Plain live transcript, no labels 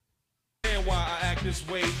understand why I act this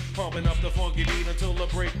way, pumping up the funky beat until the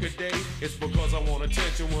break of day. It's because I want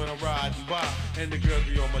attention when I'm riding by, and the girl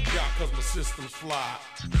be on my jock cause my system's fly.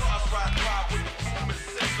 Cars ride with the booming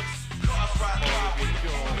systems. Cars ride with the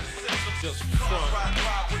booming systems. Just front. Cars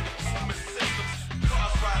ride with the booming systems.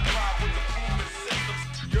 Cars ride with the booming systems.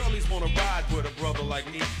 Girlies wanna ride with a brother like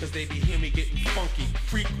me, cause they be hear me getting funky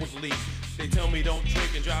frequently. They tell me don't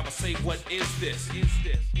drink and drive, I say what is this?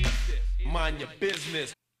 Mind your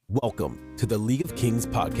business. Welcome to the League of Kings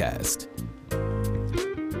podcast.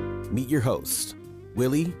 Meet your hosts,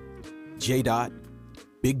 Willie, J. Dot,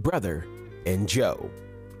 Big Brother, and Joe.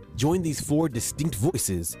 Join these four distinct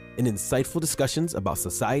voices in insightful discussions about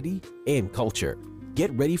society and culture.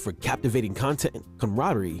 Get ready for captivating content,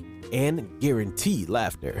 camaraderie, and guaranteed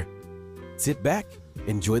laughter. Sit back,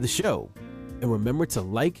 enjoy the show, and remember to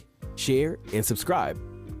like, share, and subscribe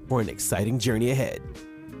for an exciting journey ahead.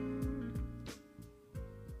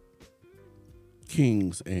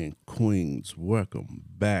 Kings and queens, welcome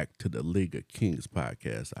back to the League of Kings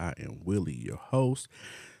podcast. I am Willie, your host,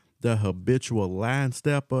 the habitual line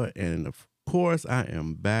stepper, and of course, I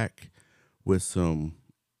am back with some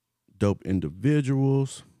dope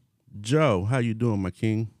individuals. Joe, how you doing, my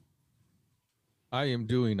king? I am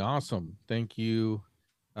doing awesome. Thank you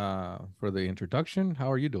for the introduction.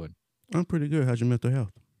 How are you doing? I'm pretty good. How's your mental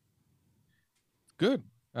health? Good.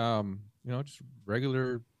 Just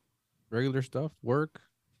regular stuff, work,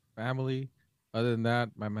 family. Other than that,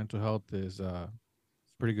 my mental health is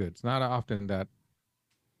pretty good. It's not often that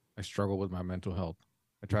I struggle with my mental health.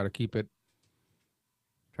 I try to keep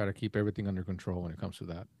everything under control when it comes to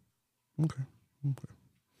that. Okay.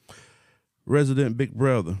 Resident Big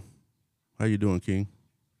Brother, how you doing, King?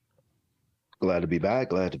 Glad to be back.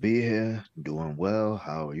 Glad to be here. Doing well.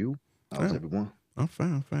 How are you? How's everyone? I'm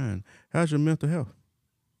fine. How's your mental health?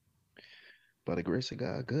 By the grace of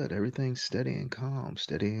God, good. Everything's steady and calm.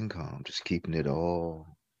 Just keeping it all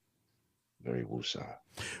very woosah.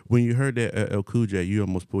 When you heard that El Cool J, you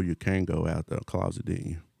almost pulled your Kango out the closet, didn't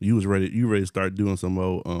you? You ready to start doing some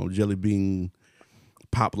old jelly bean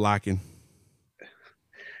pop locking.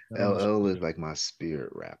 LL is like my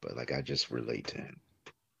spirit rapper. Like I just relate to him.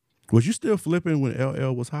 Was you still flipping when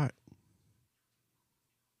LL was hot?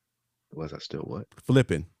 Was I still what?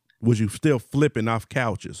 Flipping. Was you still flipping off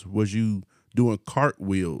couches? Was you doing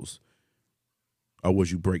cartwheels? Or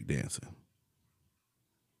was you breakdancing?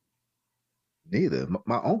 Neither.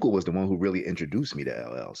 My uncle was the one who really introduced me to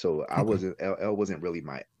LL. So I wasn't, LL wasn't really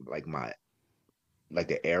my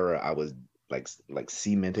the era I was like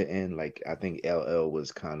cemented in. Like I think LL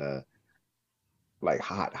was kind of like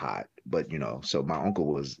hot, but so my uncle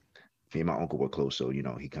were close, so he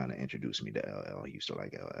kind of introduced me to LL. He used to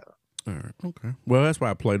like LL. All right, okay. Well, that's why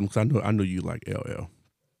I played him, because I knew you like LL.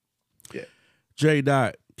 Yeah. J.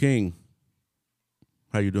 Dot King,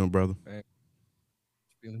 how you doing, brother? Man,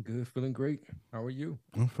 feeling good, feeling great. How are you?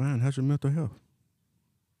 I'm fine. How's your mental health?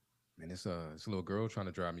 Man, it's a little girl trying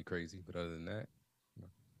to drive me crazy, but other than that,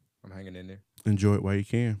 I'm hanging in there. Enjoy it while you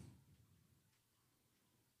can.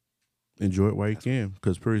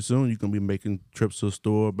 Because pretty soon you're gonna be making trips to the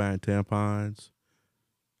store, buying tampons.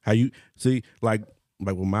 How you see, like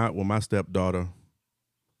with my stepdaughter,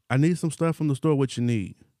 I need some stuff from the store. What you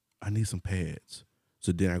need? I need some pads.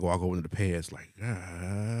 So then I walk over to the pads, like,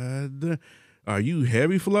 God, are you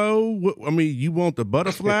heavy flow? You want the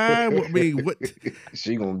butterfly? What?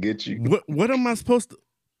 She gonna get you. What am I supposed to?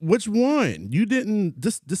 Which one? You didn't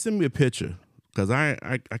just send me a picture, because I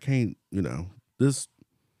can't. Just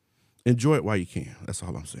enjoy it while you can. That's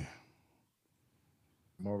all I'm saying.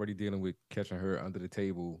 I'm already dealing with catching her under the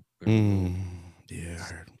table. Yeah, I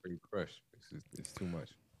heard. Pretty crushed. It's too much.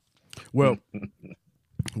 Well,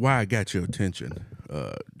 why I got your attention,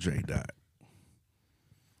 J. Dot?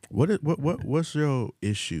 What's your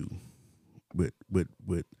issue with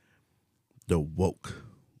the woke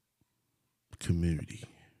community?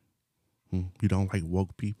 You don't like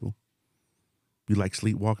woke people? You like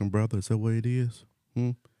sleepwalking, brother? Is that what it is?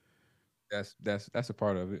 That's a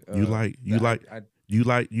part of it. Do you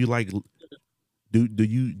like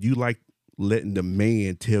letting the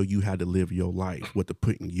man tell you how to live your life, what to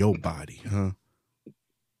put in your body, huh?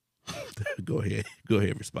 Go ahead,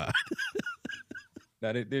 respond.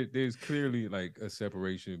 Now, there's clearly like a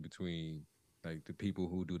separation between like the people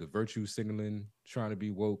who do the virtue signaling, trying to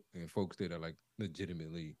be woke, and folks that are like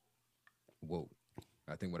legitimately woke.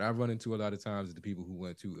 I think what I run into a lot of times is the people who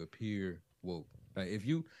want to appear woke. Like if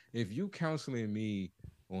you counseling me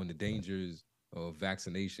on the dangers of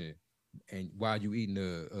vaccination, and while you eating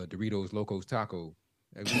a Doritos Locos taco,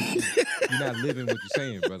 like, you're not living what you're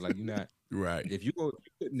saying, bro. Like you're not right. If you go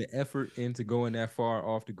putting the effort into going that far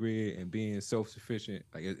off the grid and being self-sufficient,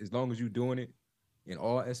 like as long as you're doing it in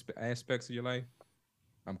all aspects of your life,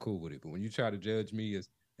 I'm cool with it. But when you try to judge me as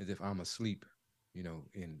if I'm asleep,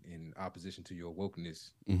 in opposition to your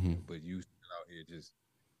wokeness, but you still out here just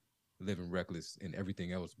living reckless in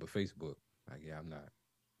everything else but Facebook, like, yeah, I'm not.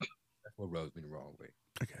 That's what rubs me the wrong way.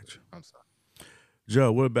 I got you. I'm sorry.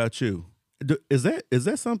 Joe, what about you? Is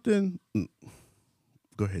that something?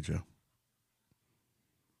 Go ahead, Joe.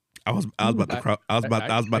 I was about to cross. I was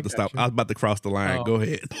about to stop. I was about to cross the line. Go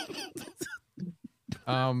ahead.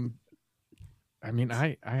 I mean,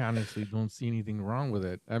 I honestly don't see anything wrong with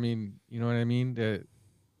it. I mean, you know what I mean?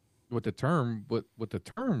 With the term,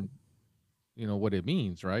 you know what it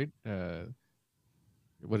means, right?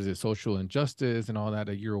 What is it? Social injustice and all that.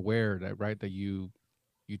 That you're aware that, right? That you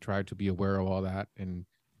try to be aware of all that. And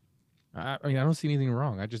I mean, I don't see anything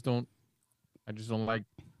wrong. I just don't like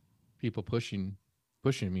people pushing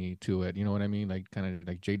me to it. You know what I mean? Like kind of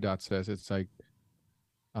like J Dot says, it's like,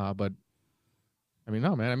 but I mean,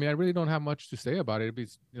 no, man. I mean, I really don't have much to say about it.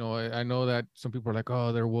 It's, you know, I know that some people are like,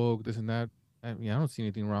 oh, they're woke, this and that. I mean, I don't see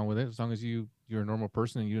anything wrong with it as long as you're a normal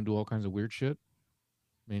person and you don't do all kinds of weird shit.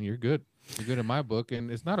 I mean, you're good. You're good in my book,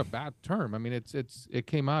 and it's not a bad term. I mean, it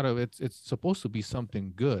came out of it's supposed to be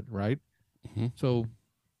something good, right? So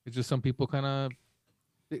it's just some people kind of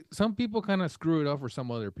screw it up for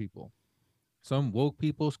some other people. Some woke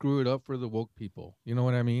people screw it up for the woke people. You know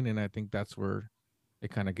what I mean? And I think that's where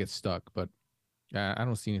it kind of gets stuck. But yeah, I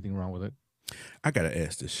don't see anything wrong with it. I gotta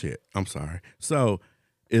ask this shit. I'm sorry. So,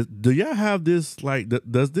 do y'all have this? Like,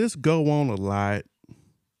 does this go on a lot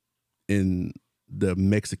in the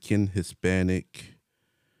Mexican, Hispanic,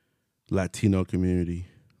 Latino community?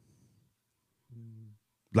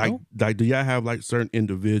 Like, No. like, do y'all have like certain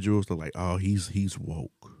individuals that like, oh, he's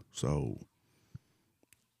woke? So,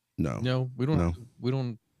 no, No, we don't. No. We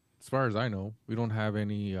don't. As far as I know, we don't have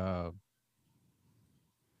any.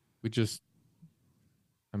 We just.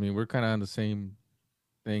 I mean, we're kind of on the same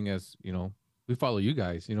thing as, you know. We follow you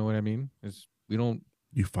guys. You know what I mean? We don't.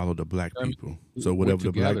 You follow the black I mean, people. So we're whatever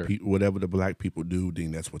together. whatever the black people do,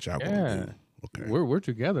 then that's what y'all gonna do. Okay. We're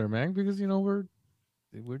together, man, because you know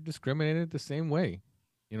we're discriminated the same way.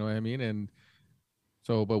 You know what I mean? And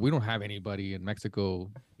so, but we don't have anybody in Mexico,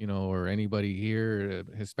 you know, or anybody here,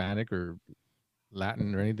 Hispanic or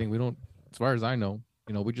Latin or anything. We don't, as far as I know,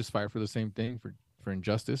 you know, we just fight for the same thing, for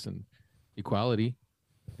injustice and equality,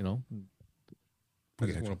 you know. I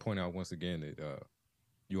just want to point out once again that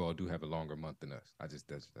you all do have a longer month than us. That's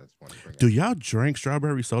want to bring Do up. y'all drink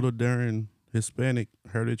strawberry soda during Hispanic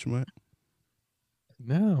Heritage Month?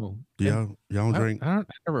 No. Do y'all don't drink I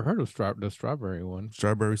never heard of the strawberry one.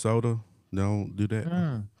 strawberry soda? Don't do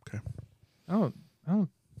that. Okay. I don't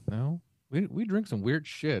know. We drink some weird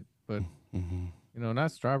shit, but Mm-hmm. you know,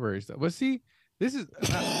 not strawberry stuff. But see, this is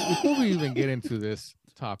before we even get into this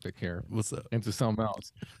topic here, What's up? into something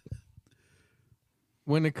else.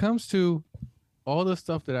 When it comes to all the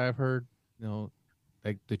stuff that I've heard, you know,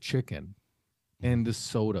 like the chicken and the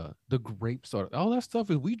soda, the grape soda, all that stuff,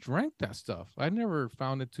 is we drank that stuff. I've never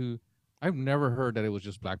heard that it was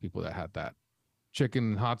just black people that had that chicken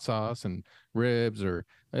and hot sauce and ribs, or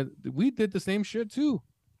we did the same shit too.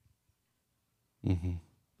 Mm-hmm.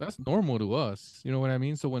 That's normal to us. You know what I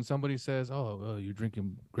mean? So when somebody says, oh, you're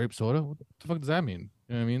drinking grape soda, what the fuck does that mean?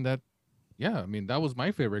 You know what I mean? I mean, that was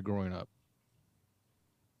my favorite growing up.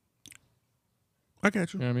 I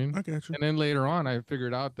got you. You know what I mean? I got you. And then later on, I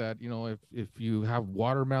figured out that, you know, if you have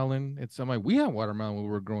watermelon, it's something like we had watermelon when we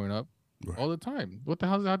were growing up all the time. What the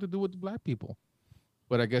hell does that have to do with the black people?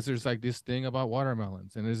 But I guess there's like this thing about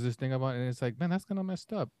watermelons, and there's this thing about, and it's like, man, that's kind of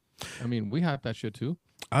messed up. I mean, we had that shit too.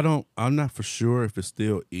 I'm not for sure if it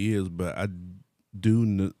still is, but I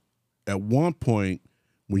do. At one point,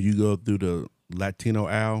 when you go through the Latino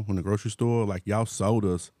aisle in the grocery store, like y'all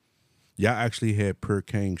sodas, y'all actually had pure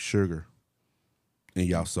cane sugar in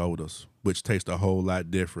y'all sodas, which tastes a whole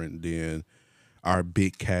lot different than our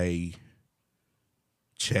Big K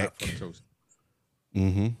check.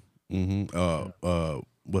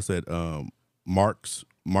 What's that?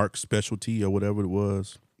 Mark's specialty or whatever it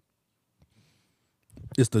was.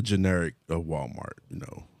 It's the generic of Walmart, you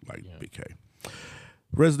know, like Big K.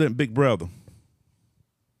 Resident Big Brother.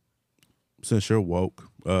 Since you're woke,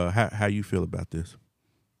 how you feel about this?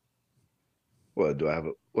 Well, do I have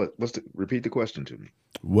repeat the question to me?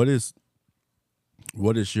 What is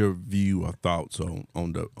your view or thoughts on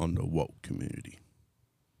the woke community?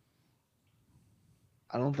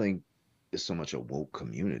 I don't think it's so much a woke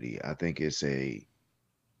community. I think it's a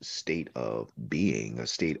state of being, a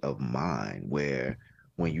state of mind, where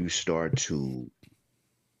when you start to,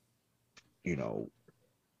 you know,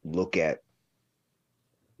 look at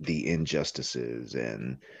the injustices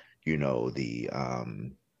and the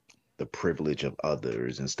privilege of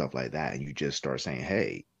others and stuff like that, and you just start saying,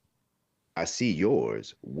 hey, I see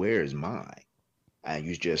yours, where's mine? And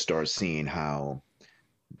you just start seeing how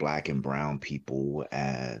black and brown people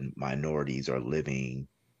and minorities are living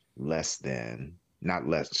less than, not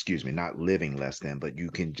less, excuse me, not living less than, but you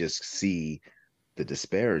can just see the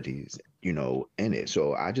disparities, in it.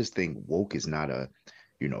 So I just think woke is not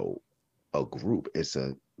you know, a group. It's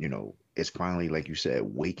it's finally, like you said,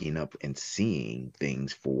 waking up and seeing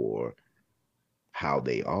things for how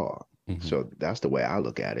they are. Mm-hmm. So that's the way I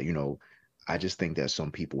look at it. I just think that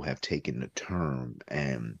some people have taken the term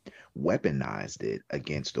and weaponized it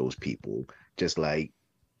against those people, just like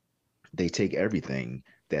they take everything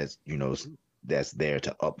that's there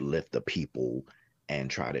to uplift the people and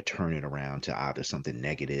try to turn it around to either something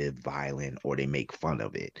negative, violent, or they make fun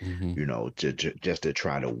of it, Mm-hmm. just to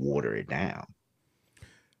try to water it down.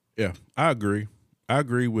 Yeah, I agree. I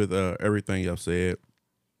agree with everything y'all said.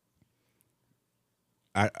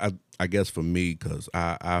 I guess for me, because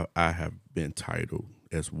I have been titled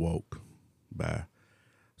as woke by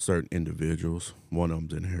certain individuals. One of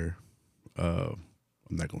them's in here. I'm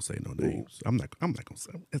not gonna say no names. I'm not gonna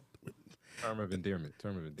say. Term of endearment.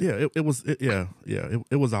 Term of Yeah, endearment.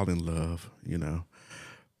 it was all in love,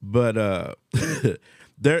 But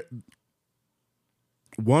there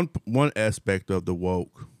one aspect of the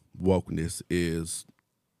wokeness is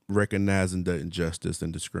recognizing the injustice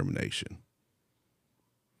and discrimination.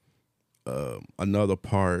 Another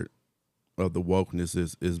part of the wokeness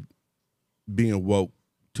is being woke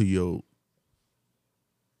to your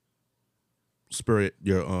spirit,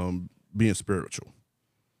 your being spiritual.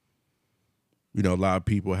 A lot of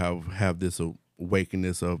people have this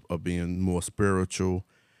awakeness of being more spiritual,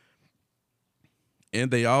 and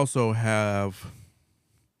they also have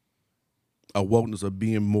a wokeness of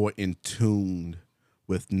being more in tune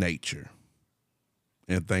with nature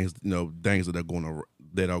and things, things that are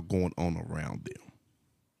going on around them.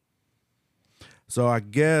 So I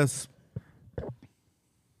guess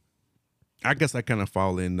I kind of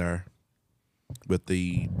fall in there with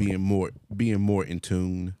the being more in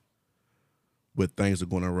tune with things that are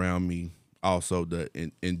going around me. Also the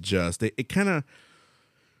unjust. It kind of,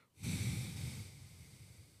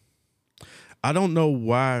 I don't know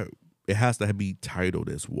why it has to be titled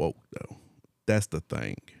as woke though. That's the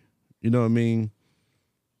thing. You know what I mean?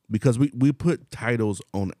 Because we put titles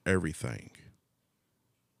on everything.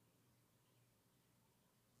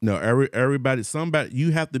 No, somebody,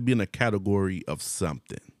 you have to be in a category of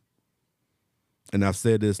something. And I've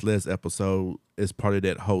said this last episode as part of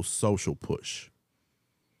that whole social push.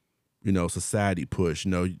 Society push.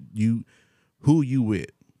 Who you with?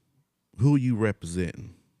 Who you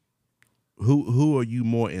representing? Who are you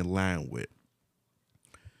more in line with?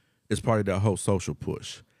 It's part of that whole social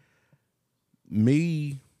push.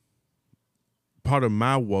 Me, part of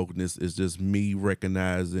my wokeness is just me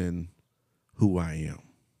recognizing who I am.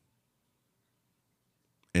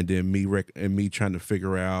 And then me trying to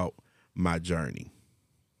figure out my journey.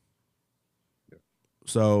 Yeah.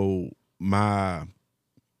 So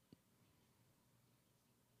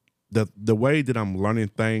the way that I'm learning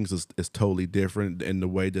things is totally different than the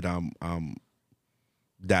way that I'm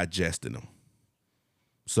digesting them.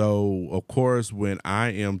 So of course, when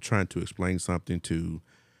I am trying to explain something to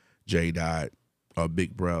J Dot or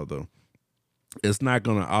Big Brother, it's not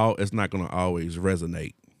gonna always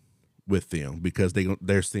resonate with them because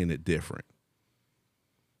they're seeing it different.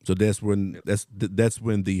 So that's when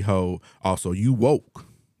the whole also you woke.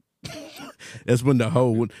 That's when the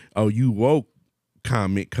whole you woke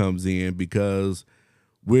comment comes in because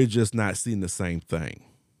we're just not seeing the same thing.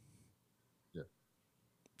 Yeah.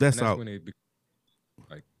 That's And that's all. when it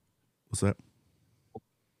like What's that?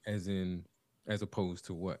 as opposed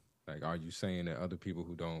to what? Like, are you saying that other people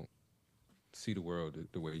who don't see the world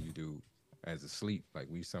the way you do as asleep, like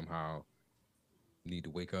we somehow need to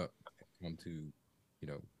wake up and come to,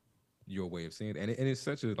 your way of seeing it? And it's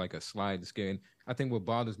such a slide scale. And I think what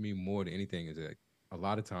bothers me more than anything is that a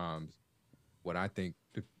lot of times what I think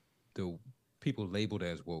the people labeled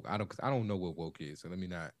as woke, because I don't know what woke is, so let me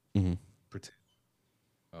not Mm-hmm. pretend.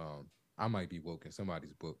 I might be woke in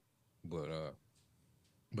somebody's book, but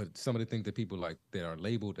some of the things that people like that are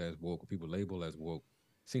labeled as woke, or people label as woke,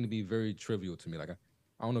 seem to be very trivial to me. Like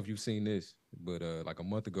I don't know if you've seen this, but like a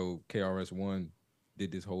month ago, KRS-One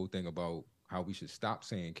did this whole thing about how we should stop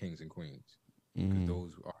saying kings and queens because Mm-hmm.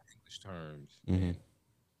 those are English terms, Mm-hmm. and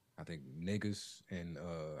I think negus and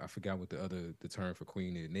I forgot what the term for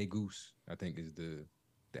queen is. Negus, I think, is the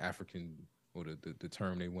African or the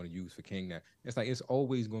term they want to use for king. That it's like it's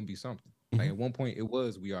always going to be something. Like Mhm. at one point it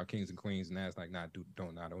was we are kings and queens, and now it's like don't do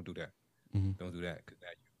that, Mhm. don't do that, because now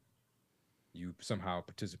you somehow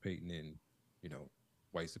participating in, you know,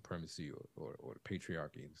 white supremacy or the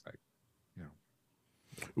patriarchy. And it's like, you know,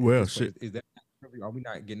 at Well, this point, shit. is that are we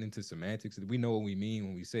not getting into semantics? We know what we mean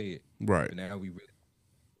when we say it, Right. but now we really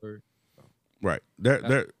word. So Right.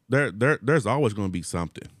 There's always going to be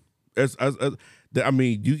something. I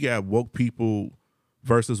mean, you got woke people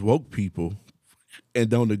versus woke people, and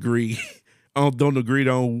don't agree, don't agree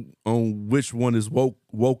on which one is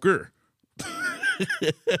woker.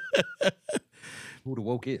 who the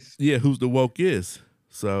woke is? Yeah, who's the woke is.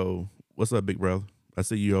 So, what's up, big brother? I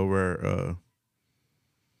see you over.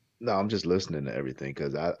 No, I'm just listening to everything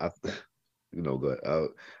because good.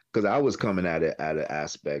 Because I was coming at it at an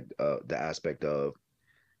aspect, the aspect of,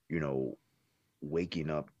 you know, waking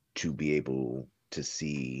up to be able to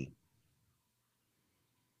see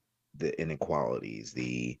the inequalities,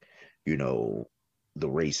 you know, the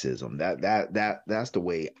racism. That's the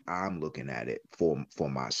way I'm looking at it for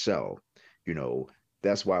myself. You know,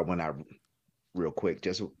 that's why when I real quick,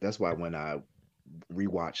 just that's why when I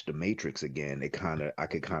rewatched The Matrix again, I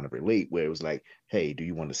could kind of relate where it was like, hey, do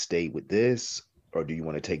you want to stay with this or do you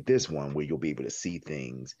want to take this one where you'll be able to see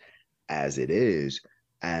things as it is?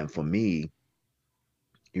 And for me,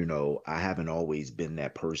 I haven't always been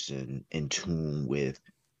that person in tune with,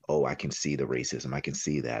 oh, I can see the racism, I can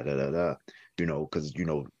see that, da, da, da. Because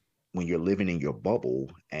when you're living in your bubble,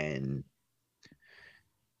 and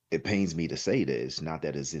it pains me to say this, not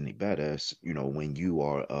that it's any better, when you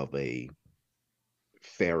are of a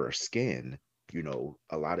fairer skin,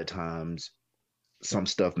 a lot of times some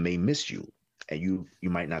stuff may miss you, and you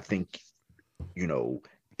might not think, you know,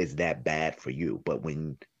 it's that bad for you, but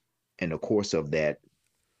when in the course of that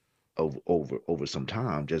over some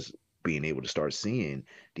time, just being able to start seeing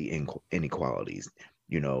the inequalities,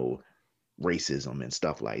 you know, racism and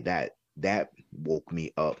stuff like that, that woke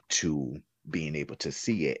me up to being able to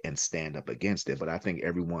see it and stand up against it. But I think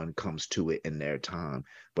everyone comes to it in their time.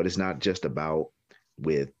 But it's not just about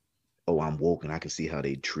with, oh, I'm woke and I can see how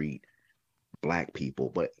they treat black people.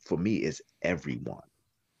 But for me, it's everyone,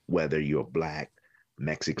 whether you're black,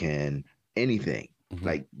 Mexican, anything. Mhm.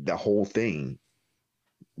 Like the whole thing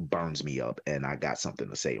burns me up, and I got something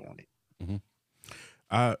to say on it. Mhm.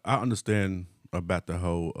 I understand about the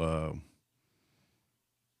whole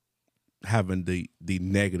having the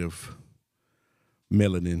negative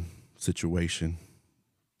melanin situation,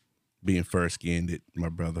 being fair skinned, my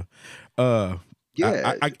brother. Uh,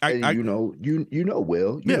 Yeah, and I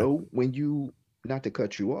Will, yeah. when you, not to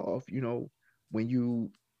cut you off, when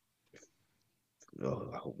you,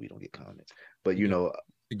 oh, I hope we don't get comments, but Yeah.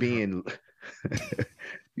 being,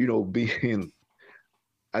 being,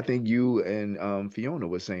 I think you and Fiona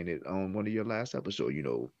was saying it on one of your last episodes, you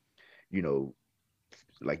know,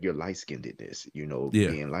 like your light skinnedness,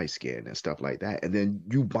 Yeah. being light skinned and stuff like that. And then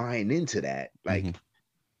you buying into that. Hmm. Like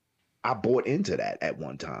I bought into that at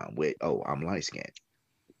one time with, oh, I'm light skinned.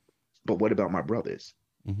 But what about my brothers?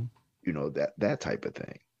 Hmm. That type of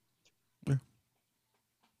thing. Yeah.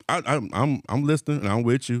 I'm listening and I'm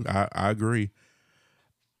with you. I agree.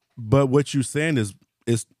 But what you're saying is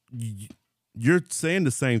you're saying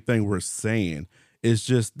the same thing we're saying. It's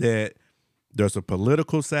just that there's a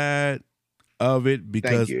political side of it, Thank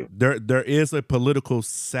because you. there is a political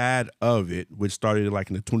side of it which started like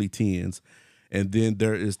in the 2010s, and then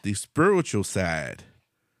there is the spiritual side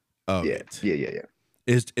of Yeah. it. Yeah. Yeah. Yeah.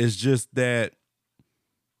 It's just that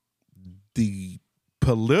the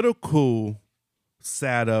political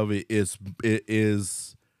side of it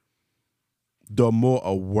is the more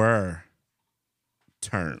aware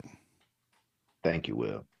term. Thank you,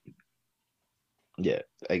 Will. Yeah.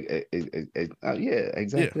 Yeah, Yeah,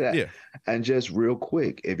 exactly that. yeah. And just real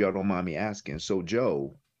quick, if y'all don't mind me asking, so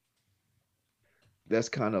Joe, that's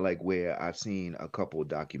kind of like where I've seen a couple of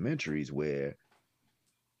documentaries where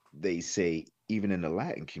they say even in the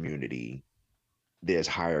Latin community, there's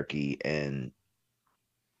hierarchy and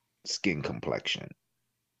skin complexion.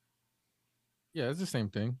 Yeah, it's the same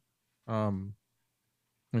thing. Um,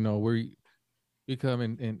 we come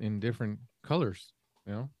in different colors,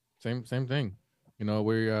 you know, same thing.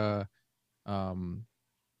 We um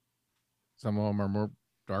some of them are more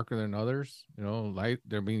darker than others, light.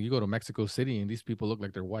 You go to Mexico City and these people look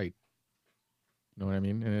like they're white. You know what I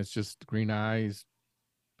mean? And it's just green eyes,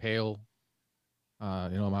 pale.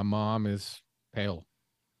 My mom is pale.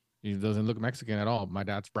 He doesn't look Mexican at all. My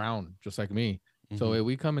dad's brown, just like me. So Mhm.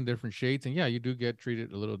 we come in different shades, and yeah, you do get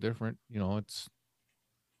treated a little different.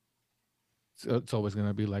 It's always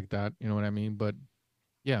gonna be like that. You know what I mean? But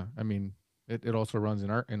yeah, I mean, it also runs in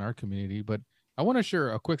our community. But I want to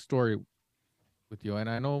share a quick story with you, and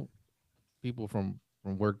I know people from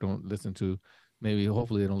work don't listen to, maybe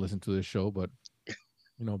hopefully they don't listen to this show, but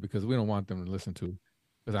because we don't want them to listen to,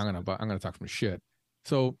 because I'm gonna talk some shit.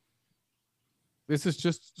 So this is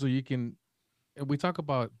just so you can. And we talk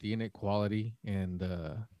about the inequality and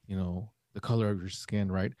the color of your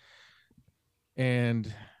skin, right?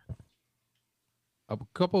 And a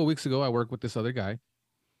couple of weeks ago, I worked with this other guy.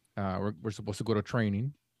 We're supposed to go to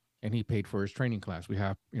training, and he paid for his training class. We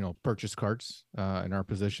have purchase cards in our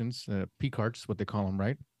positions, P cards, what they call them,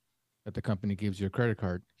 right? That the company gives you a credit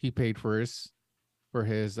card. He paid for his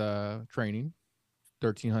training,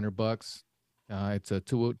 $1,300. It's a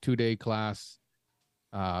two-day class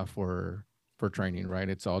for training, right?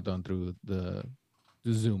 It's all done through the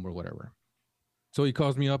Zoom or whatever. So he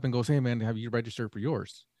calls me up and goes, "Hey man, have you registered for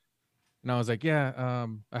yours?" And I was like, "Yeah,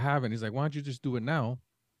 I haven't." He's like, "Why don't you just do it now?"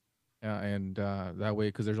 And that way,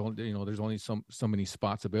 because there's only so many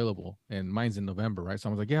spots available, and mine's in November, right? So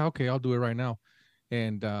I was like, "Yeah, okay, I'll do it right now."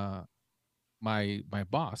 And my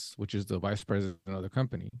boss, which is the vice president of the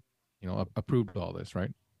company, approved all this,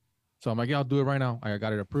 right? So I'm like, "Yeah, I'll do it right now. I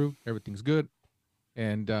got it approved. Everything's good."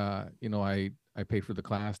 And I paid for the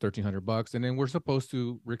class, $1,300, and then we're supposed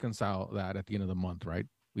to reconcile that at the end of the month, right?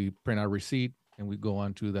 We print out a receipt and we go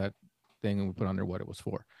on to that thing and we put on there what it was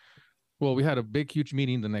for. Well, we had a big, huge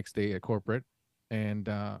meeting the next day at corporate, and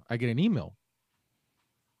I get an email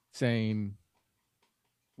saying,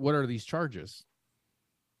 "What are these charges?"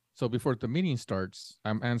 So before the meeting starts,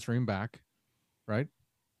 I'm answering back, right?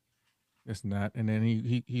 This and that, and then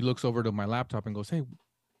he looks over to my laptop and goes, "Hey, what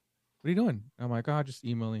are you doing?" I'm like, "Oh, just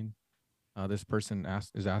emailing." This person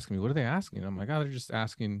is asking me, "What are they asking?" I'm like, "Oh, they're just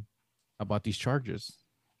asking about these charges."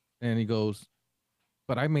 And he goes,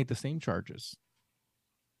 "But I made the same charges.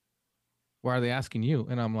 Why are they asking you?"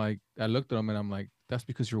 And I'm like, I looked at him and I'm like, "That's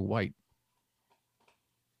because you're white.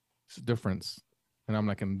 It's a difference." And I'm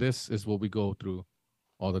like, "And this is what we go through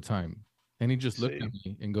all the time." And he just looked at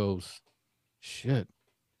me and goes, "Shit."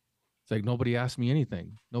 It's like, nobody asked me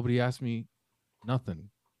anything. Nobody asked me nothing.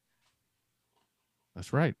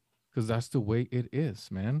 That's right. Because that's the way it is,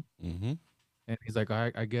 man. Mm-hmm. And he's like,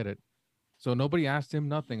 I get it. So nobody asked him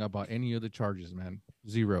nothing about any of the charges, man.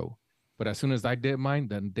 Zero. But as soon as I did mine,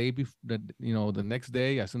 the day before, the next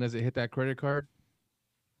day, as soon as it hit that credit card,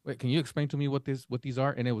 wait, can you explain to me what these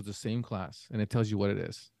are? And it was the same class, and it tells you what it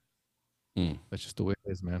is. That's just the way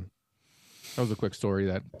it is, man. That was a quick story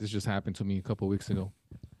that this just happened to me a couple of weeks ago.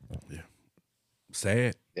 Yeah.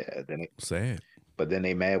 Sad. Yeah, Sad. But then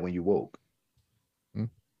they mad when you woke.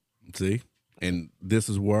 See? And this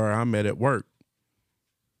is where I'm at work.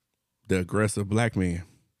 The aggressive black man.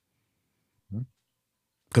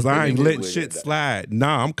 Because I ain't letting shit slide.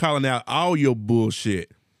 Nah, I'm calling out all your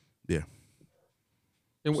bullshit. Yeah.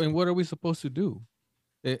 And what are we supposed to do?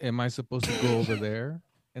 Am I supposed to go over there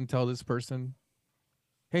and tell this person,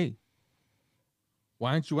 "Hey,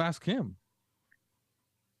 why don't you ask him?"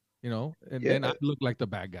 And then I look like the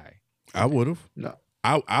bad guy. I would have. No.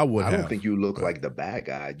 I would have. I don't think you look like the bad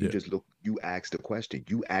guy. You just look, you asked a question.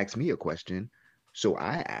 You asked me a question, so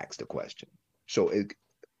I asked a question. So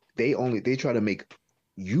they try to make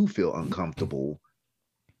you feel uncomfortable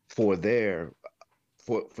for their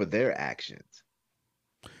actions.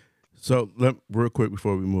 So real quick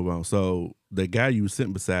before we move on. So the guy you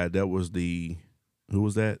sent beside, that was who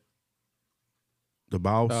was that? The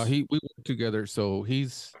boss? We work together, so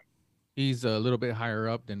he's a little bit higher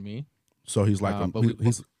up than me. So he's like we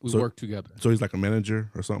work together. So he's like a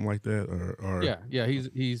manager or something like that, or yeah.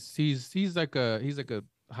 He's like a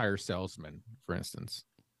higher salesman, for instance,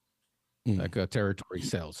 like a territory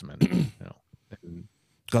salesman,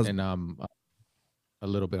 and a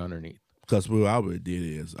little bit underneath. Because what I would have did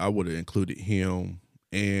is I would have included him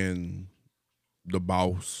and the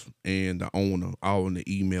boss and the owner all in the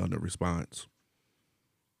email and the response.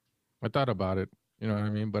 I thought about it, you know what I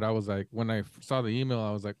mean? But I was like, when I saw the email,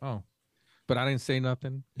 I was like, oh, but I didn't say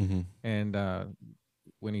nothing. And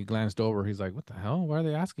when he glanced over, he's like, "What the hell? Why are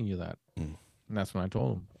they asking you that?" And that's when I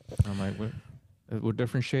told him. I'm like, we're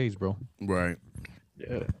different shades, bro. Right.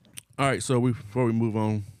 Yeah. All right. So before we move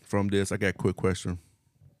on from this, I got a quick question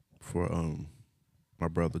for my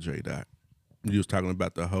brother J Dot. You was talking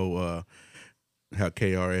about the whole how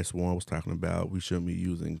KRS-One was talking about we shouldn't be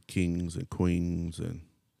using kings and queens and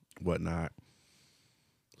whatnot.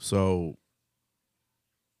 So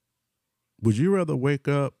would you rather wake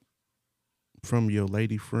up from your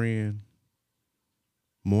lady friend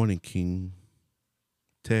morning king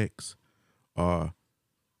text or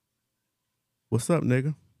 "What's up,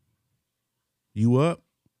 nigga? You up?"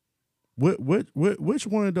 which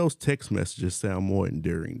one of those text messages sound more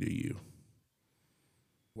endearing to you?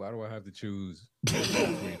 Why do I have to choose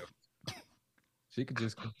between them? She could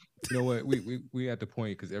just, you know what? We at the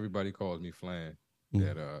point because everybody calls me Flan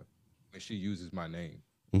that when she uses my name,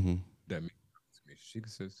 Mm-hmm. that means to me. She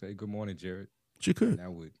could say good morning, Jared. She could. And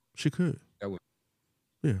that would that would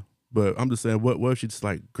Yeah. But I'm just saying, what if she's just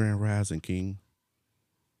like Grand Rising King?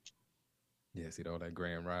 yeah, see all that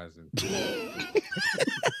grand rising. Stuff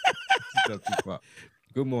too far.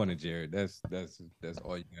 Good morning, Jared. That's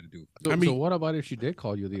all you got to do. So, I mean- so what about if she did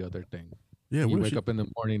call you the other thing? Yeah. And you What if wake she, up in the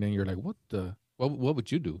morning and you're like, what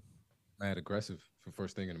would you do? Mad aggressive for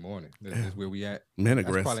first thing in the morning. That's where we at. man That's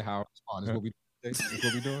aggressive? probably how I respond. Is what we Is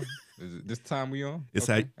what we doing? Is it this time we on? It's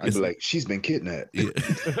Okay. how- I'd be like, she's been kidnapped. Yeah.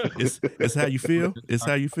 it's how you feel. It's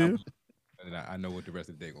how you feel. And I know what the rest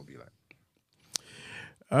of the day gonna be like.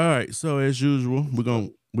 All right. So as usual, we're gonna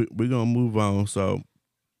move on. So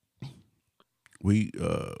we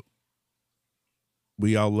all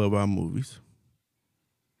love our movies.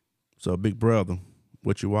 So Big Brother,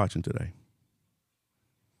 what you watching today?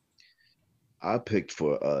 I picked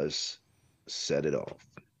for us Set It Off.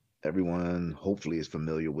 Everyone hopefully is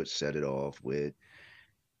familiar with Set It Off with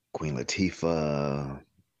Queen Latifah,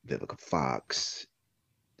 Vivica Fox,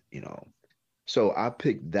 you know. So I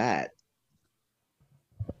picked that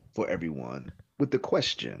for everyone with the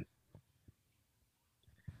question: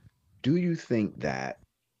 do you think that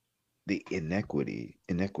the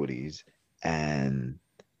inequities and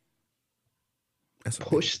That's a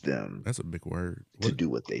push them That's a big word. to do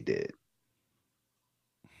what they did?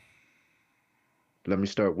 Let me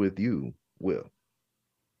start with you, Will.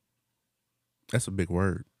 That's a big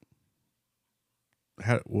word.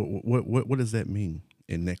 How? What does that mean?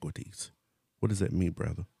 Inequities. What does that mean,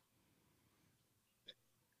 brother?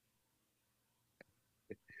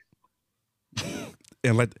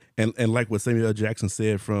 And like what Samuel L. Jackson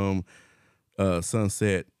said from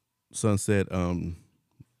Sunset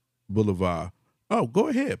Boulevard. Oh, go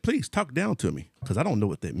ahead, please talk down to me because I don't know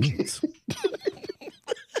what that means.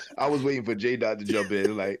 I was waiting for J Dot to jump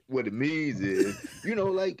in. Like, what it means is,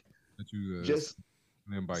 like That you just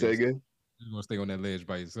stand by say yourself. again. You want to stay on that ledge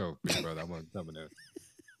by yourself, big brother. I want to come in there.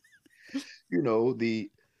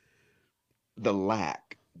 The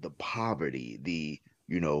lack, the poverty, the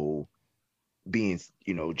being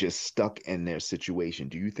just stuck in their situation.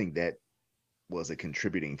 Do you think that was a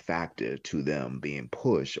contributing factor to them being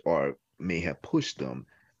pushed, or may have pushed them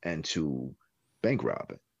into bank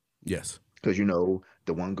robbing? Yes. Because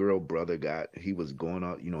the one girl brother he was going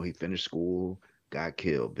out, he finished school, got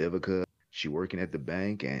killed. Vivica, she working at the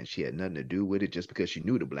bank and she had nothing to do with it. Just because she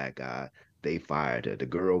knew the black guy, they fired her. The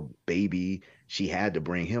girl baby, she had to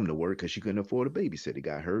bring him to work because she couldn't afford a babysitter. He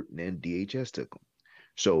got hurt and then DHS took him.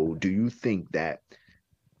 So do you think that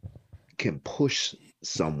can push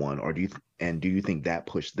someone, or do you think that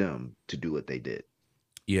pushed them to do what they did?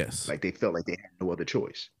 Yes. Like they felt like they had no other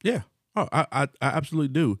choice. Yeah. Oh, I absolutely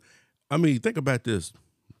do. I mean, think about this,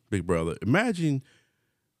 big brother. Imagine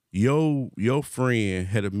your friend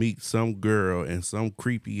had to meet some girl in some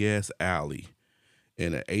creepy ass alley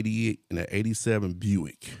in an 87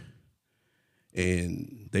 Buick,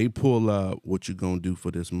 and they pull up. What you gonna do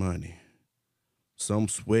for this money? Some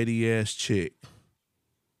sweaty ass chick,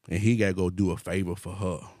 and he gotta go do a favor for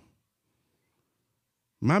her.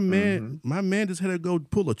 My man just had to go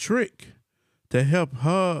pull a trick to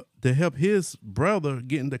help his brother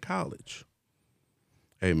get into college.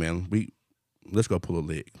 Hey man, let's go pull a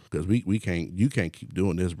leg because you can't keep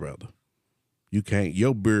doing this, brother. You can't.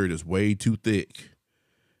 Your beard is way too thick,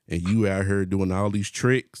 and you out here doing all these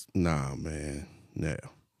tricks. Nah, man. No.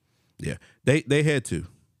 Yeah, they had to.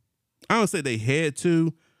 I don't say they had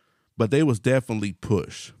to, but they was definitely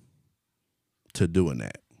pushed to doing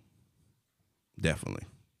that. Definitely.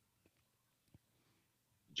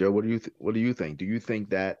 Joe, what do you think? Do you think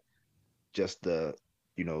that just the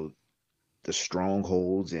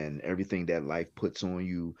strongholds and everything that life puts on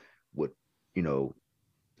you would, you know,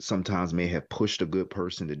 sometimes may have pushed a good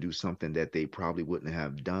person to do something that they probably wouldn't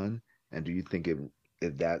have done? And do you think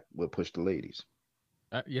if that would push the ladies?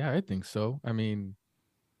 Yeah, I think so. I mean,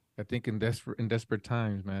 I think in desperate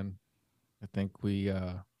times, man, I think we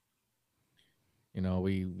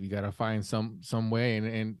gotta find some way,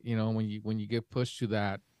 and when you get pushed to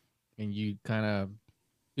that, and you kind of,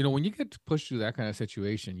 when you get pushed to that kind of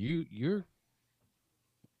situation, you're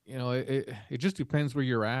it just depends where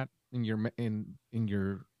you're at in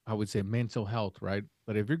your I would say mental health, right?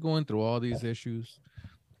 But if you're going through all these issues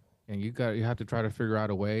and you have to try to figure out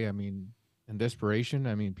a way. I mean, in desperation,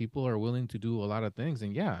 I mean, people are willing to do a lot of things,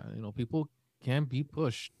 and yeah, people can be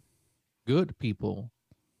pushed. Good people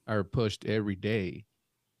are pushed every day,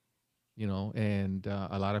 and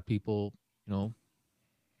a lot of people,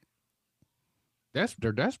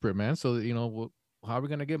 they're desperate, man. So, how are we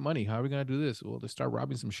going to get money? How are we going to do this? Well, they start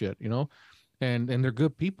robbing some shit, and they're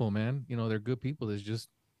good people, man. They're good people. It's just,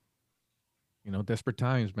 desperate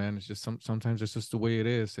times, man. It's just sometimes it's just the way it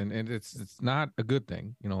is. And it's not a good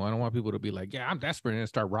thing. I don't want people to be like, yeah, I'm desperate and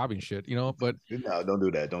start robbing shit, but No, don't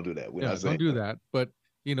do that. Don't do that. We're not saying don't do that. But,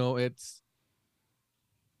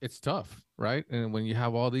 it's tough, right? And when you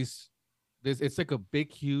have all these, it's like a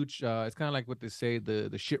big, huge, it's kind of like what they say,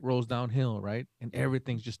 the shit rolls downhill, right? And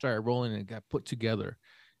everything's just started rolling and got put together.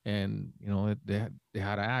 And, they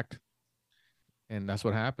had to act. And that's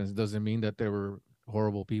what happens. It doesn't mean that they were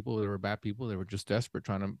horrible people, they were bad people. They were just desperate,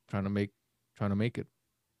 trying to make it.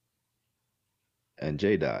 And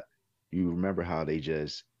J Dot, you remember how they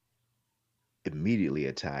just immediately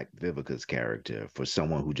attacked Vivica's character for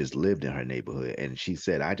someone who just lived in her neighborhood, and she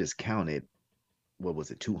said, "I just counted, what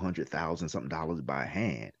was it, $200,000 something dollars by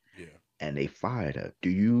hand," Yeah. and they fired her. Do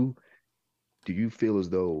you feel as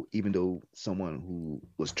though, even though someone who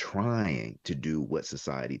was trying to do what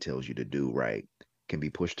society tells you to do, right, can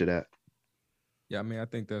be pushed to that? Yeah, I mean, I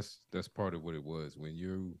think that's part of what it was when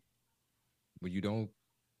you don't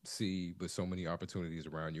see but so many opportunities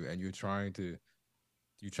around you, and you're trying to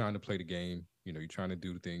play the game. You're trying to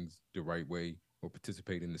do things the right way or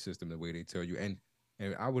participate in the system the way they tell you. And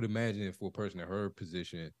I would imagine if for a person in her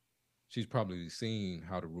position, she's probably seen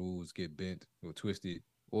how the rules get bent or twisted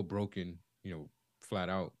or broken, flat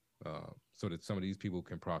out, so that some of these people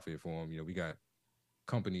can profit from them. We got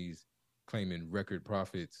companies claiming record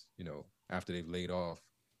profits, after they've laid off,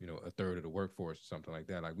 a third of the workforce or something like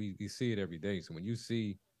that. Like we see it every day. So when you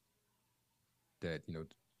see that,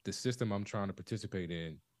 the system I'm trying to participate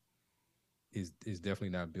in is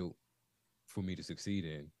definitely not built for me to succeed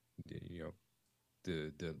in,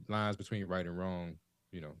 the lines between right and wrong,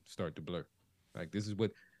 start to blur. Like this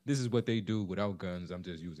is what they do without guns. I'm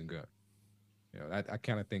just using guns. I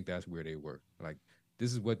kind of think that's where they were. Like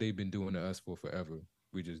this is what they've been doing to us for forever.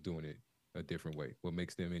 We're just doing it a different way. What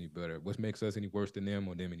makes them any better? What makes us any worse than them,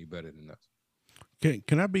 or them any better than us?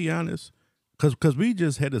 Can I be honest? Because we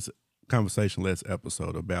just had this conversation last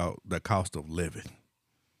episode about the cost of living.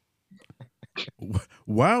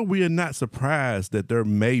 Why we are not surprised that there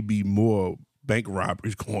may be more bank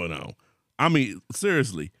robberies going on? I mean,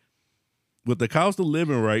 seriously, with the cost of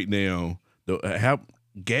living right now, how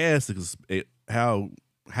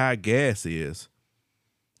high gas is,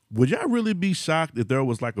 would y'all really be shocked if there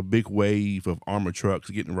was like a big wave of armored trucks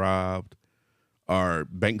getting robbed or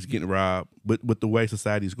banks getting robbed with the way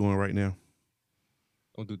society is going right now?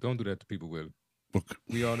 Don't do that to people, Willie. Okay.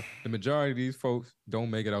 The majority of these folks don't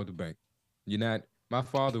make it out the bank. My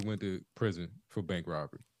father went to prison for bank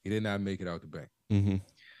robbery. He did not make it out the bank. Mm-hmm.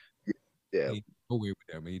 Yeah. He go away with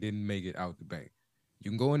that, but he didn't make it out the bank.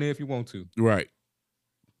 You can go in there if you want to. Right.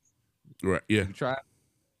 Yeah. You try.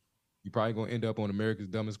 You're probably gonna end up on America's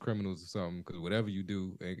Dumbest Criminals or something, because whatever you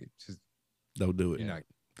do, just don't do it. You're not.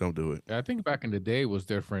 Don't do it. I think back in the day was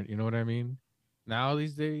different. You know what I mean? Now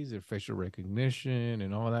these days, their facial recognition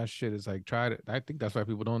and all that shit is like I think that's why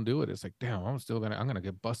people don't do it. It's like, damn, I'm gonna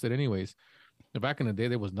get busted anyways. But back in the day,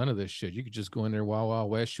 there was none of this shit. You could just go in there, Wild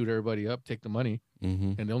West, shoot everybody up, take the money,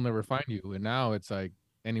 Mm-hmm. and they'll never find you. And now it's like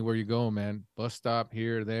anywhere you go, man, bus stop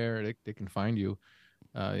here, there, they can find you.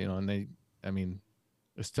 And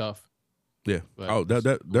it's tough. Yeah. But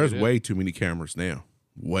there's way too many cameras now.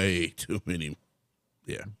 Way too many.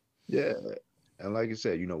 Yeah. Yeah. And like I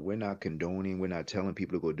said, we're not condoning, we're not telling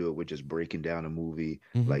people to go do it. We're just breaking down a movie.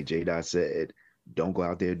 Mm-hmm. Like J Dot said, don't go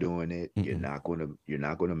out there doing it. Mm-mm. You're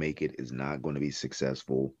not gonna make it. It's not gonna be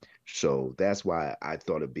successful. So that's why I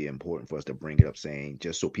thought it'd be important for us to bring it up, saying,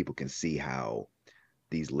 just so people can see how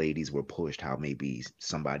these ladies were pushed, how maybe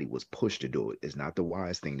somebody was pushed to do it. It's not the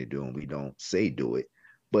wise thing to do, and we don't say do it.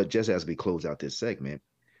 But just as we close out this segment,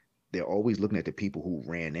 they're always looking at the people who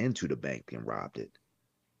ran into the bank and robbed it.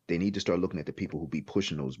 They need to start looking at the people who be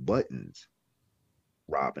pushing those buttons,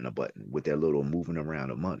 robbing a button with their little moving around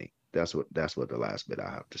of money. That's what the last bit I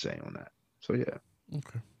have to say on that. So yeah.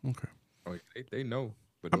 Okay. Oh, they know,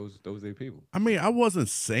 but those are people. I mean, I wasn't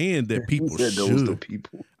saying that people Said should. those the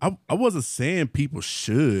people. I wasn't saying people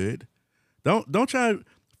should. Don't try to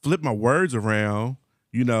flip my words around.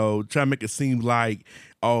 Try to make it seem like,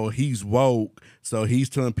 oh, he's woke, so he's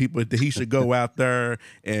telling people that he should go out there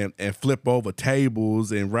and flip over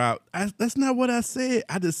tables and rob. That's not what I said.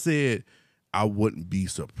 I just said I wouldn't be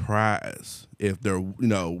surprised if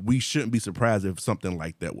we shouldn't be surprised if something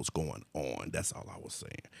like that was going on. That's all I was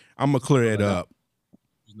saying. I'm gonna clear it up.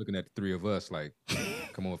 Just looking at the three of us, like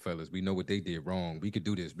come on, fellas, we know what they did wrong. We could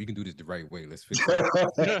do this. We can do this the right way. Let's fix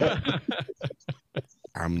it.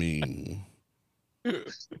 I mean,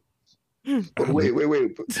 But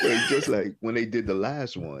wait. Just like when they did the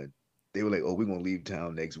last one, they were like, "Oh, we're gonna leave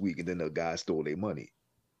town next week," and then the guy stole their money.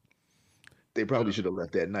 They probably should have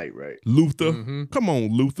left that night, right? Luther, Mm-hmm. come on,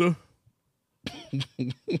 Luther.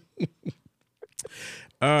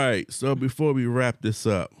 All right, so before we wrap this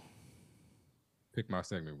up, Pick my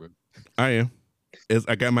segment, bro. I am.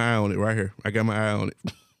 I got my eye on it right here. I got my eye on it.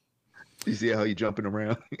 You see how he jumping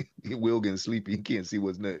around? He will getting sleepy. He can't see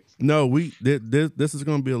what's next. No, this is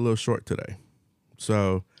going to be a little short today.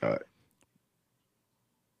 So, All right.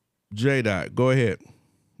 J Dot, go ahead.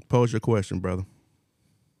 Pose your question, brother.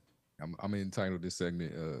 I'm entitled this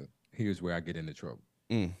segment. Here's where I get into trouble.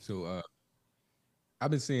 So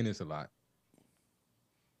I've been seeing this a lot.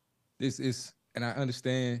 This is, and I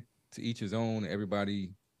understand to each his own. Everybody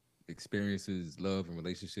experiences love and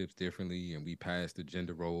relationships differently, and we pass the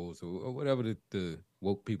gender roles or whatever the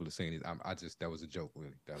woke people are saying. That was a joke,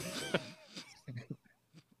 really. That was a joke.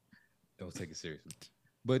 Don't take it seriously.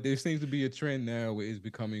 But there seems to be a trend now where it's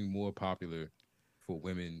becoming more popular for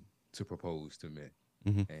women to propose to men.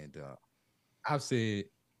 Mm-hmm. And I've said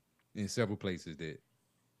in several places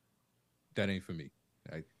that ain't for me.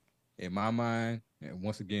 Like, in my mind, and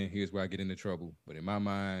once again, here's where I get into trouble, but in my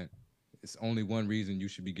mind, it's only one reason you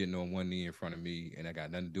should be getting on one knee in front of me, and I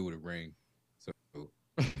got nothing to do with a ring. So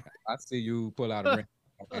I see you pull out a ring,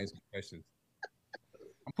 I'll answer questions.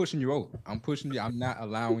 I'm pushing you over. I'm pushing you. I'm not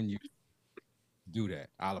allowing you to do that.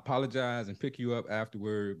 I'll apologize and pick you up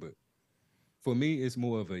afterward, but for me, it's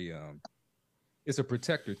more of it's a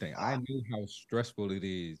protector thing. I know how stressful it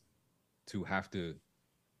is to have to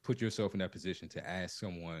put yourself in that position to ask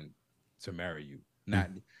someone to marry you. Not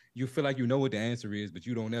you feel like you know what the answer is, but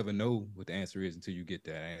you don't ever know what the answer is until you get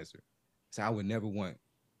that answer. So I would never want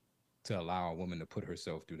to allow a woman to put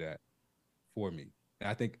herself through that for me. And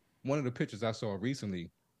I think one of the pictures I saw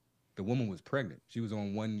recently, the woman was pregnant. She was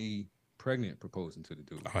on one knee, pregnant, proposing to the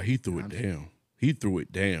dude. Oh, he threw it down. He threw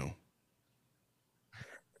it down.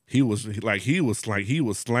 He was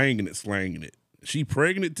slanging it. She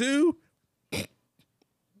pregnant too?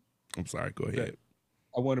 I'm sorry. Go ahead.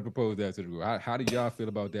 I want to propose that to the group. How do y'all feel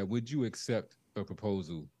about that? Would you accept a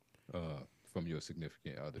proposal from your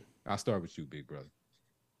significant other? I'll start with you, big brother.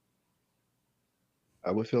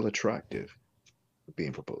 I would feel attractive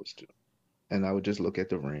being proposed to, and I would just look at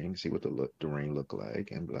the ring, see what the ring look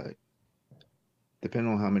like, and be like,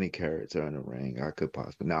 depending on how many carats are in the ring, I could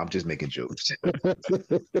possibly. No, I'm just making jokes.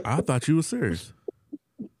 I thought you were serious.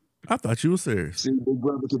 See, big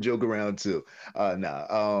brother could joke around too.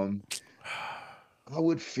 I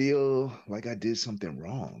would feel like I did something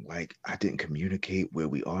wrong. Like I didn't communicate where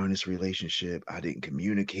we are in this relationship. I didn't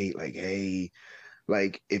communicate like, hey,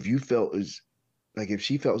 like if you felt as like if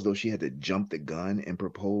she felt as though she had to jump the gun and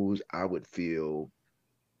propose, I would feel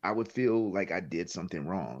like I did something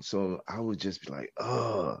wrong. So I would just be like,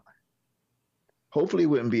 hopefully it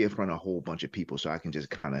wouldn't be in front of a whole bunch of people so I can just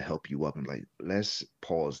kind of help you up and like, let's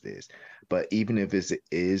pause this. But even if it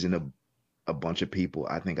is in a bunch of people,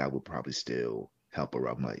 I think I would probably still help her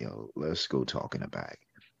up. I'm like, yo, let's go talk in the back.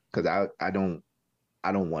 Cause I don't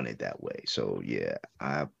want it that way. So yeah,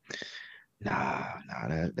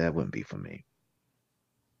 that wouldn't be for me.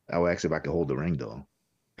 I would ask if I could hold the ring though.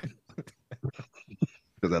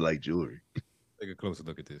 Because I like jewelry. Take a closer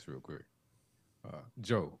look at this real quick.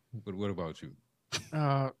 Joe, what about you?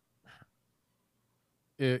 But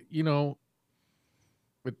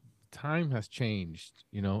time has changed,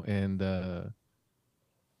 and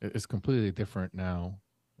it's completely different now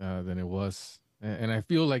than it was. And I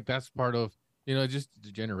feel like that's part of, just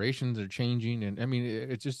the generations are changing. And I mean,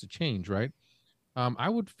 it's just a change, right? I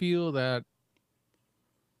would feel that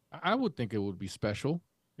I would think it would be special.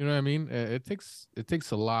 You know what I mean? It takes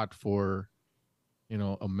a lot for,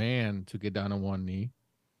 a man to get down on one knee.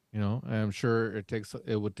 And I'm sure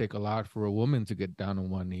it would take a lot for a woman to get down on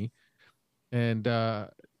one knee. And I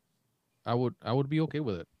would be okay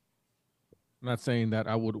with it. I'm not saying that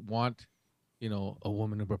I would want, a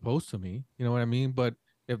woman to propose to me. You know what I mean? But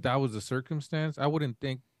if that was the circumstance, I wouldn't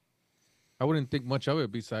think much of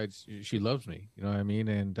it besides she loves me. You know what I mean?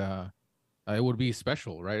 And it would be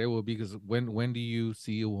special, right? It would be because when do you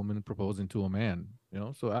see a woman proposing to a man?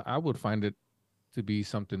 So I would find it to be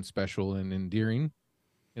something special and endearing.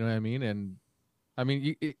 You know what I mean? And I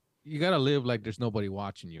mean, you gotta live like there's nobody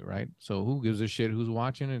watching you, right? So who gives a shit who's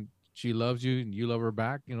watching? And she loves you and you love her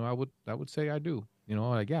back. I would say I do.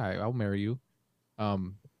 Like, yeah, I'll marry you. But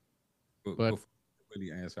before I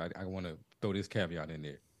really answer, I want to throw this caveat in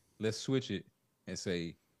there. Let's switch it and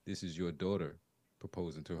say this is your daughter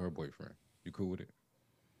proposing to her boyfriend. You cool with it?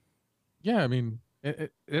 Yeah, I mean,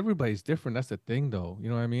 everybody's different. That's the thing, though. You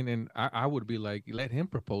know what I mean? And I would be like, let him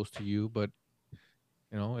propose to you, but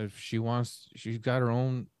if she wants, she's got her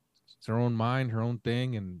own mind, her own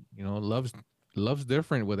thing, and loves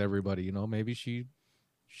different with everybody. Maybe she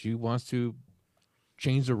wants to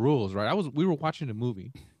change the rules, right? We were watching a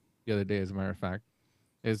movie the other day, as a matter of fact.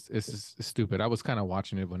 It's stupid. I was kind of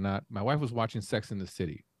watching it, but not. My wife was watching Sex in the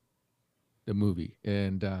City, the movie,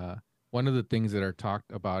 and one of the things that are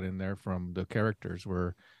talked about in there from the characters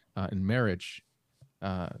were in marriage,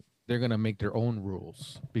 uh, they're gonna make their own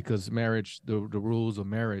rules because the rules of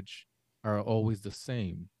marriage are always the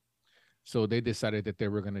same. So they decided that they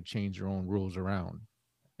were gonna change their own rules around,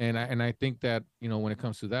 and I think that when it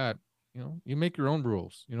comes to that, you make your own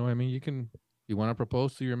rules. You know what I mean? You want to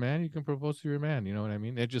propose to your man, you can propose to your man. You know what I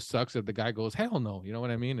mean? It just sucks if the guy goes hell no. You know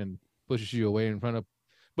what I mean? And pushes you away in front of.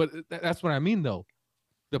 But that's what I mean though.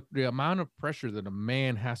 The amount of pressure that a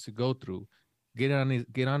man has to go through, get on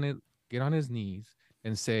his knees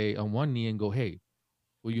and say on one knee and go, hey,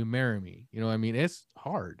 will you marry me? You know what I mean? It's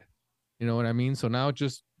hard. You know what I mean? So now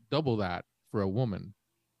just double that for a woman,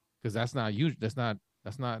 because that's not usual. That's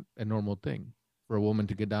not a normal thing for a woman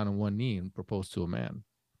to get down on one knee and propose to a man.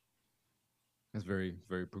 That's very,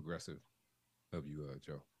 very progressive of you,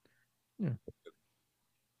 Joe. Yeah.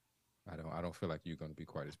 I don't feel like you're gonna be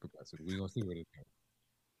quite as progressive. We're gonna see what it goes.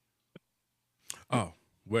 Oh,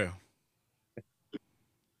 well.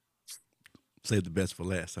 Save the best for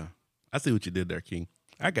last, huh? I see what you did there, King.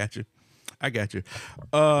 I got you.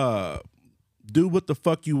 Do what the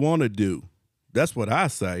fuck you want to do. That's what I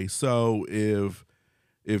say. So if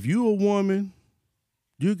you a woman,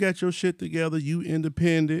 you got your shit together, you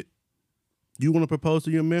independent, you want to propose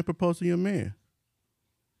to your man, propose to your man.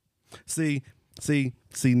 See,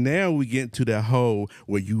 now we get to that hole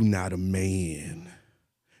where you not a man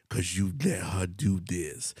because you let her do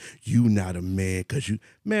this. You not a man because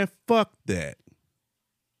man, fuck that.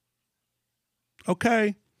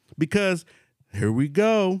 Okay? Because here we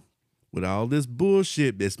go with all this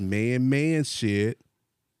bullshit, this man shit.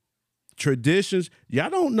 Traditions, y'all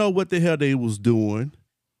don't know what the hell they was doing,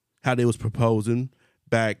 how they was proposing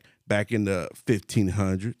back in the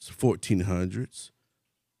 1500s, 1400s,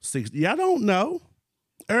 60s. Y'all don't know.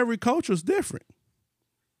 Every culture is different.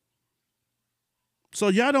 So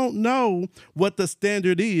y'all don't know what the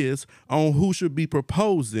standard is on who should be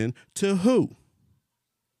proposing to who.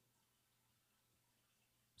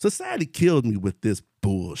 Society killed me with this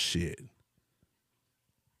bullshit.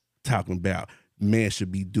 Talking about man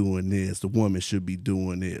should be doing this, the woman should be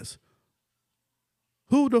doing this.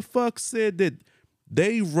 Who the fuck said that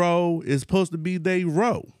they role is supposed to be they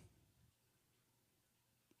role?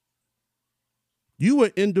 You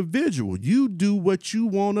an individual. You do what you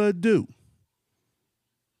want to do.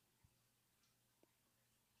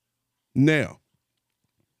 Now,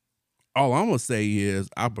 all I'm going to say is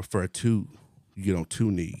I prefer you get on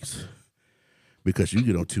two knees. Because you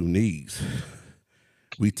get on two knees,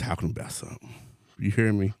 we talking about something. You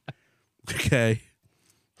hear me? Okay.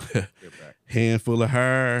 Handful of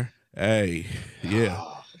hair. Hey, yeah.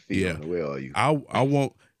 Yeah. Where are you? I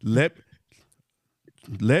want let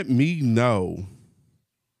me know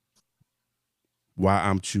why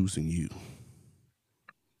I'm choosing you.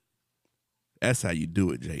 That's how you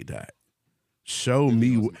do it, J. Dot. Show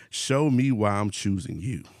me why I'm choosing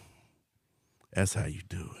you. That's how you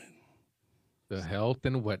do it. The health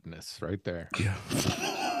and wetness right there. Yeah.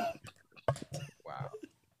 Wow.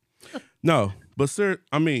 No, but sir,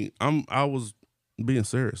 I mean, I was being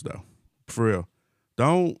serious though. For real.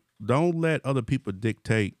 Don't let other people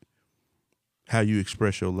dictate how you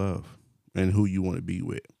express your love and who you want to be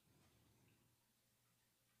with.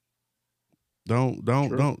 Don't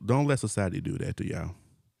let society do that to y'all.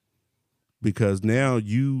 Because now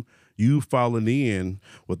you falling in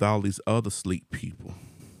with all these other sleep people.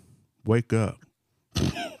 Wake up.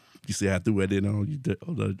 You see how I threw that in on you,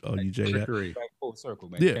 Jay? Back full circle,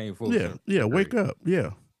 man. Yeah, Came full yeah, circle. yeah. Wake up.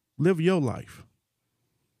 Yeah, live your life.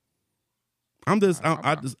 I just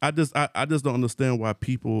don't understand why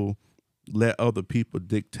people let other people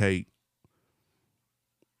dictate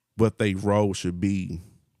what their role should be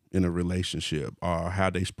in a relationship or how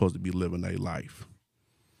they supposed to be living their life.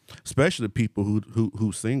 Especially people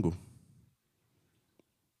who's single.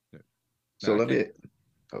 So let me.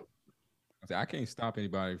 I can't stop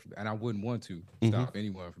anybody, and I wouldn't want to stop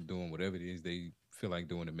anyone from doing whatever it is they feel like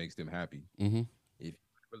doing that makes them happy. Mm-hmm. If you're in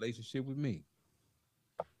a relationship with me,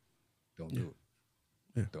 don't do it.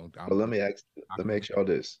 Yeah. Don't. Well, let me ask y'all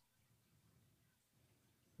this: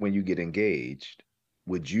 when you get engaged,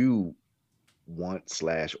 would you want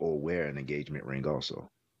 / or wear an engagement ring also.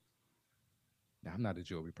 Now, I'm not a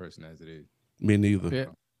jewelry person as it is. Me neither. Yeah.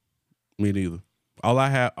 Me neither. All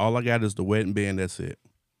I got is the wedding band. That's it.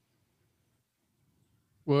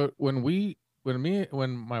 Well, when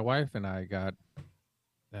my wife and I got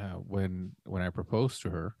when I proposed to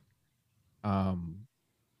her, um,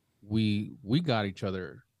 we got each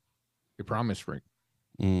other a promise ring.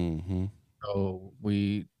 Mm-hmm. So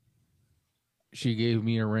she gave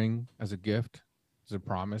me a ring as a gift, as a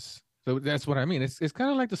promise. So that's what I mean. It's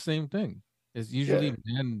kind of like the same thing. It's usually Yeah.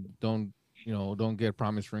 men don't get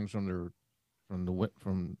promise rings from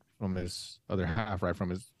his other half, right? From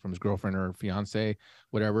his girlfriend or fiance,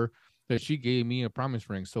 whatever. That she gave me a promise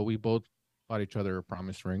ring, so we both bought each other a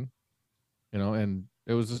promise ring, and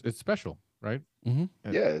it's special, right?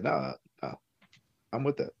 Mm-hmm. Yeah, nah, I'm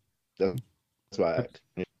with that. That's why I But asked.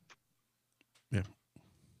 Yeah. Yeah.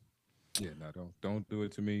 Yeah, no, don't do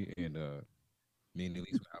it to me. And me and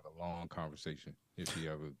Elise will have a long conversation if she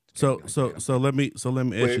ever. So let me ask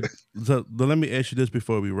Wait, you. So let me ask you this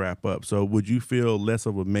before we wrap up. So would you feel less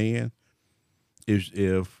of a man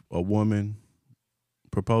if a woman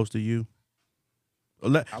proposed to you?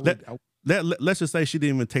 I would. Let's just say she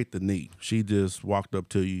didn't even take the knee. She just walked up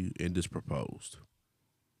to you and just proposed.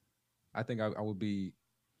 I think I would be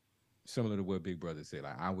similar to what Big Brother said.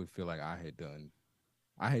 Like I would feel like I had done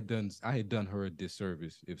her a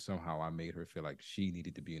disservice if somehow I made her feel like she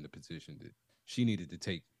needed to be in the position that she needed to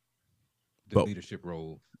take the But leadership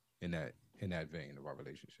role in that vein of our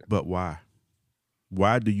relationship. but why?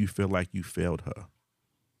 Why do you feel like you failed her?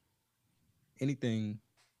 Anything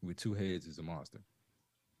with two heads is a monster.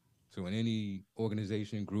 So in any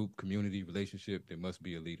organization, group, community, relationship, there must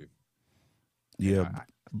be a leader. And Yeah,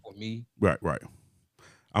 for me, right.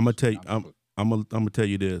 I'm gonna tell you. I'm I'm gonna tell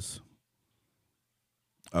you this.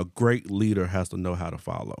 A great leader has to know how to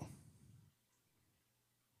follow.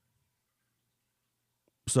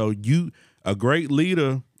 So a great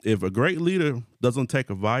leader, if a great leader doesn't take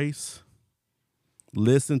advice,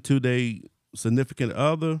 listen to their significant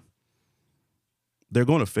other, they're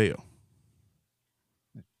going to fail.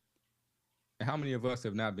 how many of us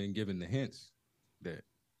have not been given the hints that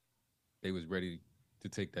they was ready to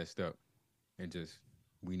take that step and just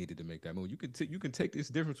we needed to make that move. You can take this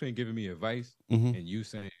difference between giving me advice Mm-hmm. and you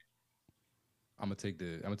saying I'm gonna take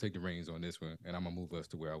the reins on this one and I'm gonna move us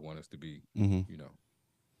to where I want us to be. Mm-hmm. You know.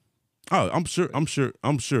 Oh, I'm sure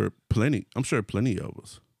plenty of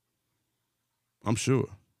us. I'm sure.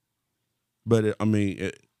 But I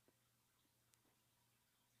mean,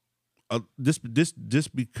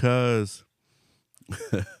 just because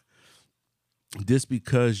just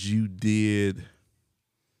because you did,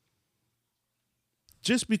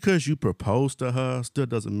 just because you proposed to her, still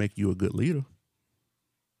doesn't make you a good leader.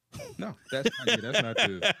 No, that's not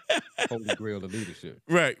the holy grail of leadership.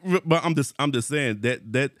 Right, but I'm just saying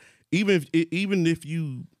that even if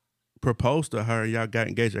you proposed to her, y'all got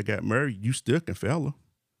engaged, y'all got married, you still can fail her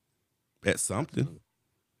at something.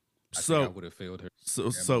 Absolutely. I think I So would have failed her.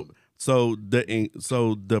 so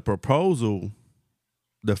the proposal,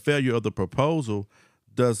 the failure of the proposal,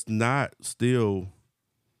 does not still.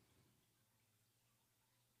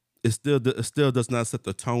 It still does not set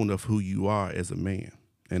the tone of who you are as a man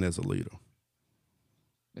and as a leader.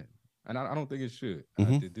 Yeah. And I don't think it should.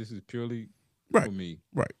 Mhm. This is purely Right. for me.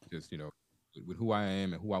 Right. Just with who I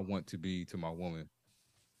am and who I want to be to my woman,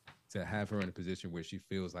 to have her in a position where she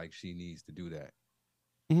feels like she needs to do that.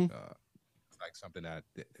 Mhm. It's like something that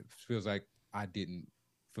it feels like I didn't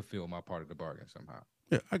fulfill my part of the bargain somehow.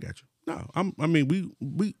 Yeah, I got you. No, I mean,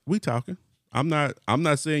 we talking. I'm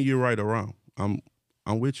not saying you're right or wrong. I'm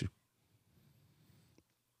with you.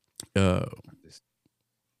 I'm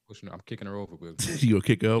kicking her over with. You'll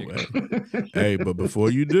kick up. Hey, but before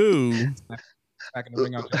you do, Smacking the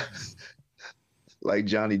ring out your hand. Like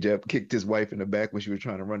Johnny Depp kicked his wife in the back when she was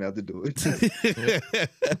trying to run out the door.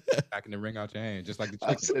 Smacking the ring out your hand, just like the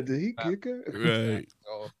I chicken. said, did he kick her? right.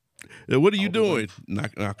 So, What are you doing?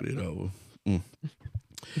 Knocking it over. Mm.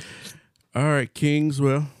 All right, Kings.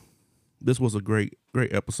 Well, this was a great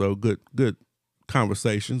episode. Good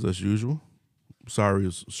conversations as usual. Sorry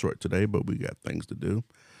it's short today, but we got things to do.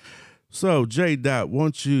 So, J. Dot,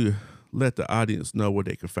 won't you let the audience know where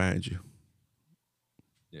they can find you?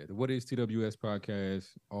 yeah, the What Is TWS podcast,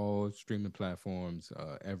 all streaming platforms,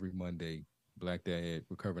 every Monday. Black Dad,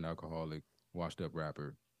 recovering alcoholic, washed up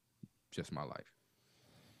rapper, just my life.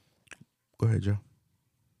 Go ahead, Joe.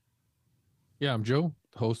 Yeah, I'm Joe,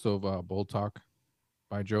 host of Bold Talk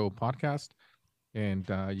by Joe podcast, and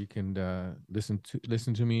you can listen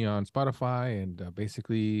to me on Spotify and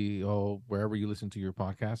basically wherever you listen to your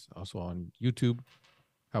podcast. Also on YouTube,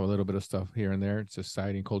 have a little bit of stuff here and there. It's a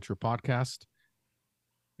society and culture podcast.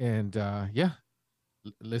 And yeah,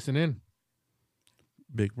 listen in.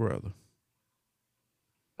 Big Brother.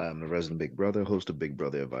 I'm the resident Big Brother, host of Big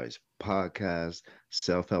Brother Advice podcast,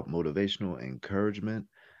 self-help motivational encouragement.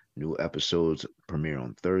 New episodes premiere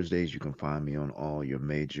on Thursdays. You can find me on all your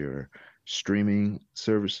major streaming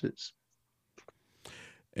services.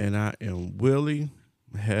 And I am Willie,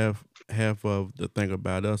 half of the Thing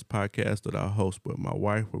About Us podcast that I host with my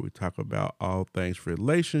wife, where we talk about all things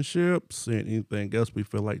relationships and anything else we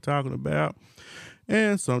feel like talking about.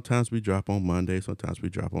 And sometimes we drop on Mondays, sometimes we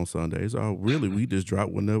drop on Sundays, or really we just drop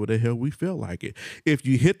whenever the hell we feel like it. If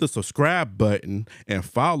you hit the subscribe button and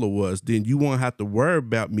follow us, then you won't have to worry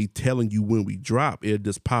about me telling you when we drop. It'll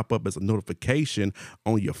just pop up as a notification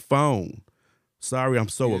on your phone. Sorry, I'm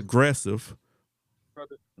so aggressive.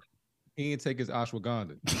 He didn't take his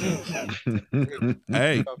ashwagandha.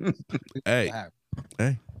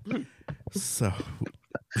 Hey. So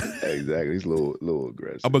exactly, he's a little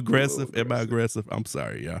aggressive. I'm aggressive. Am I aggressive? I'm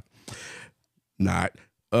sorry, y'all. Not.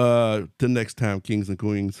 Till next time, kings and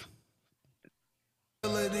queens.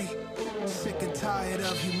 Sick and tired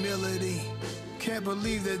of humility. Can't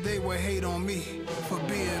believe that they would hate on me. For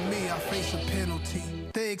being me, I face a penalty.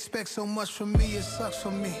 They expect so much from me, it sucks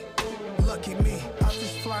for me. Lucky me, I'm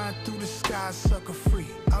just flying through the sky, sucker free.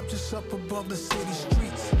 I'm just up above the city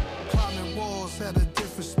streets, climbing walls at a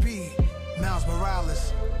different speed. Miles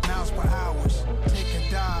Morales, miles per hours. Take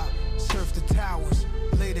a dive, surf the towers.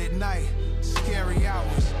 Late at night, scary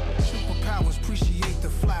hours. Superpowers, appreciate the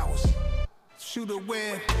flowers. Shoot a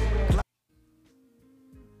web.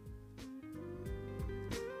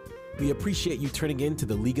 We appreciate you tuning in to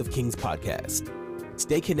the League of Kings podcast.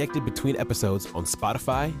 Stay connected between episodes on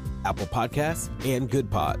Spotify, Apple Podcasts, and Good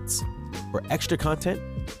Pods. For extra content,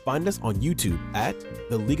 find us on YouTube at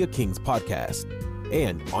the League of Kings podcast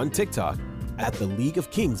and on TikTok at the League of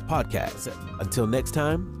Kings podcast. Until next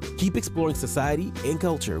time, keep exploring society and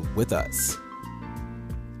culture with us.